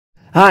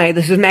Hi,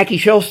 this is Mackie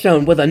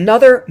Shellstone with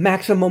another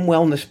Maximum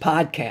Wellness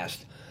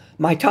podcast.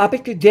 My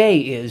topic today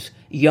is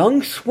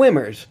young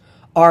swimmers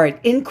are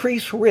at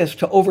increased risk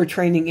to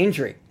overtraining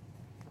injury.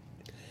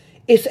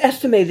 It's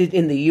estimated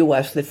in the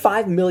U.S. that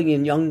 5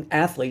 million young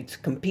athletes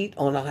compete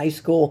on a high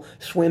school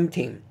swim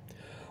team,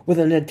 with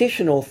an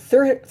additional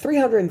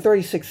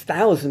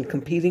 336,000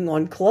 competing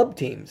on club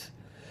teams.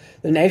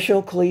 The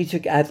National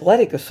Collegiate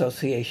Athletic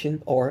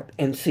Association, or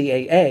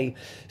NCAA,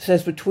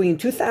 says between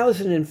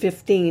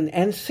 2015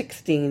 and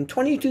 16,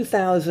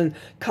 22,000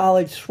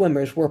 college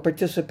swimmers were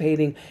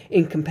participating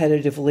in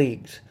competitive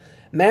leagues.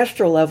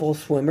 Master-level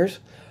swimmers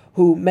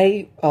who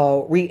may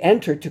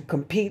re-enter to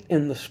compete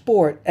in the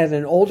sport at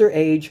an older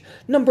age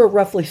number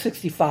roughly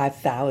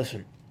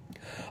 65,000.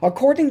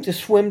 According to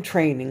swim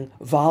training,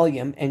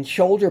 volume, and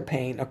shoulder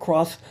pain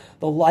across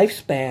the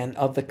lifespan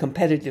of the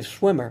competitive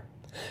swimmer,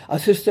 a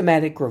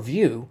systematic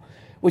review,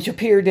 which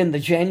appeared in the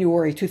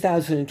January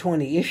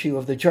 2020 issue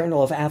of the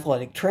Journal of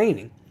Athletic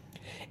Training,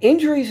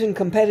 injuries in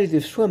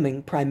competitive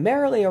swimming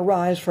primarily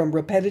arise from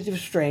repetitive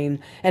strain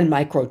and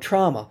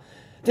microtrauma.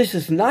 This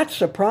is not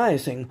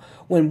surprising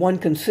when one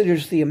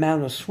considers the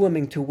amount of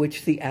swimming to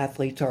which the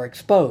athletes are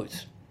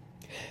exposed.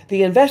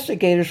 The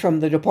investigators from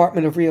the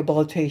Department of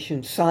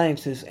Rehabilitation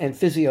Sciences and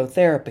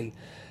Physiotherapy,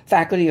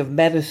 Faculty of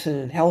Medicine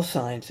and Health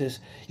Sciences,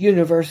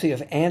 University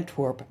of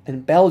Antwerp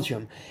in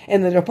Belgium,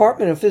 and the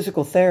Department of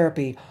Physical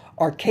Therapy,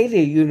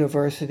 Arcadia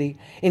University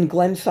in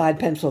Glenside,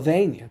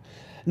 Pennsylvania,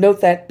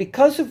 note that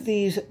because of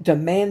these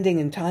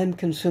demanding and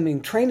time-consuming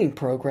training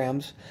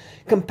programs,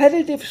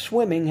 competitive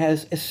swimming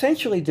has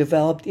essentially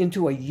developed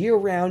into a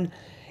year-round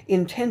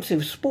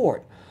intensive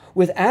sport,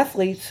 with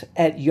athletes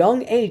at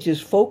young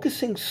ages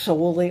focusing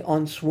solely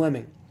on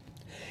swimming.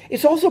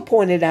 It's also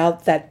pointed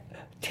out that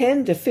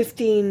 10 to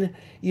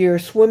 15-year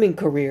swimming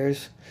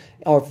careers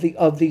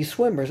of these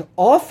swimmers,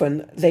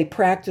 often they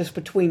practice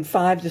between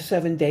 5 to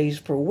 7 days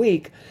per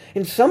week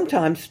and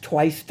sometimes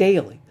twice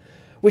daily,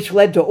 which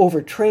led to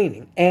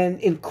overtraining and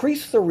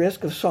increased the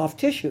risk of soft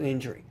tissue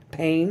injury,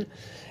 pain,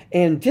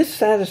 and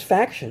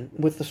dissatisfaction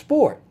with the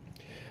sport.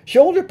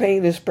 Shoulder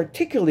pain is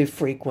particularly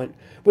frequent,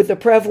 with the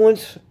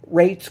prevalence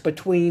rates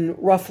between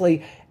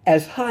roughly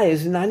as high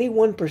as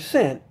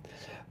 91%,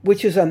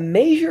 which is a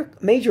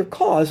major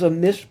cause of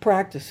missed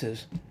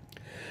practices.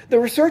 The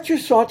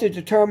researchers sought to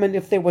determine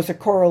if there was a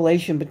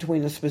correlation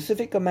between a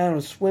specific amount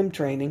of swim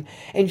training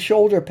and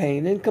shoulder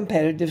pain in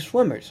competitive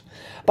swimmers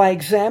by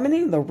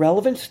examining the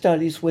relevant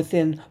studies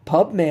within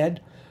PubMed,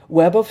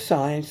 Web of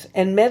Science,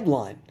 and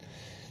Medline.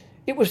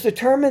 It was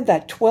determined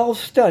that 12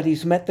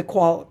 studies met the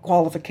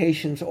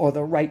qualifications or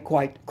the right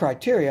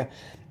criteria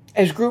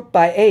as grouped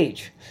by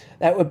age.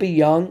 That would be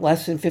young,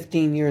 less than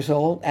 15 years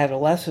old,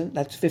 adolescent,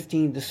 that's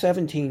 15 to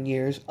 17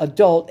 years,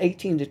 adult,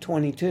 18 to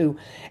 22,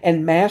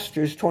 and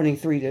masters,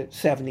 23 to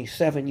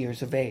 77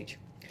 years of age.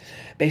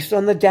 Based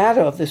on the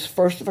data of this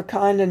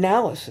first-of-a-kind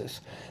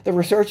analysis, the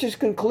researchers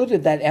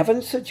concluded that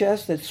evidence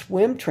suggests that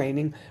swim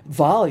training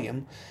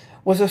volume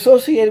was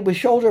associated with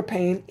shoulder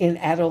pain in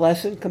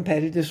adolescent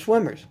competitive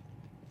swimmers.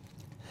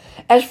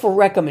 As for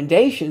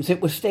recommendations,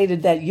 it was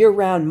stated that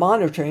year-round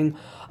monitoring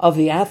of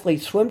the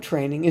athlete's swim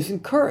training is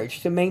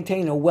encouraged to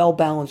maintain a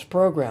well-balanced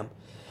program.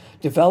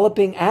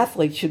 Developing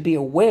athletes should be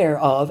aware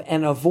of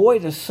and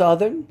avoid a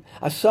sudden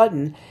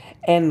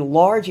and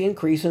large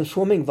increase in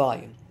swimming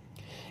volume.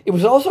 It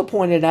was also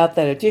pointed out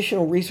that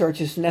additional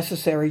research is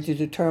necessary to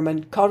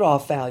determine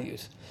cutoff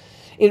values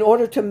in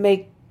order to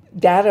make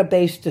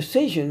data-based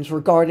decisions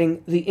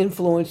regarding the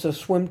influence of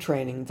swim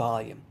training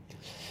volume.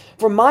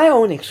 From my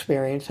own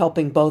experience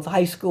helping both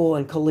high school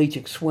and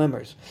collegiate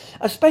swimmers,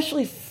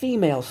 especially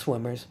female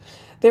swimmers,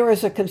 there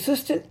is a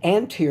consistent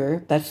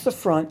anterior, that's the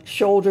front,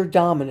 shoulder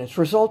dominance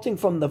resulting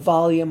from the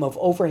volume of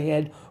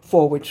overhead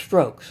forward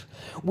strokes,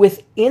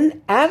 with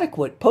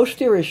inadequate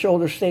posterior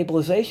shoulder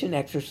stabilization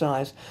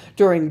exercise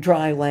during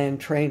dry land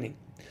training.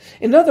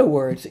 In other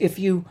words, if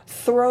you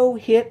throw,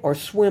 hit, or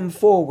swim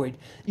forward,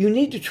 you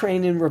need to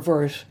train in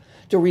reverse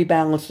to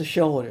rebalance the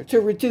shoulder, to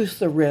reduce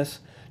the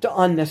risk to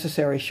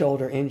unnecessary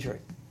shoulder injury.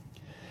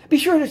 Be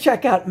sure to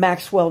check out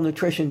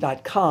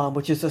MaxwellNutrition.com,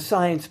 which is a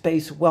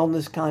science-based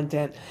wellness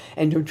content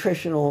and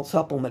nutritional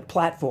supplement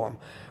platform,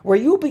 where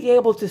you'll be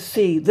able to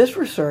see this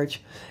research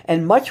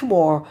and much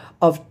more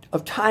of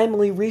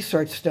timely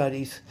research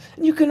studies.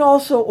 And you can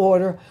also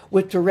order,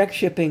 with direct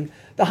shipping,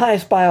 the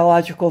highest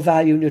biological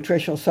value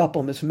nutritional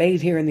supplements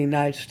made here in the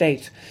United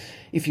States.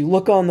 If you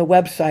look on the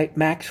website,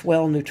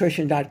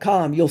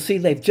 MaxwellNutrition.com, you'll see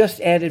they've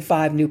just added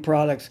 5 new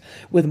products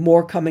with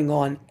more coming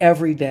on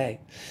every day.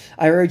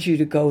 I urge you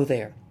to go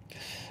there.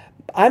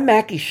 I'm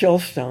Mackie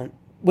Shellstone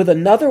with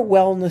another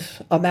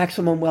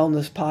Maximum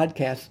Wellness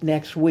podcast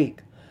next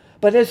week.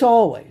 But as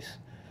always,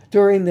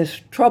 during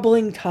this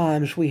troubling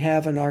times we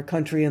have in our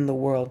country and the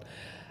world,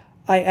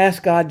 I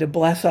ask God to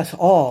bless us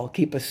all,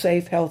 keep us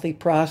safe, healthy,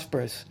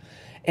 prosperous,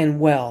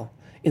 and well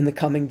in the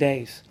coming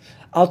days.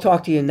 I'll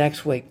talk to you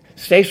next week.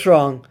 Stay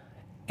strong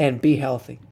and be healthy.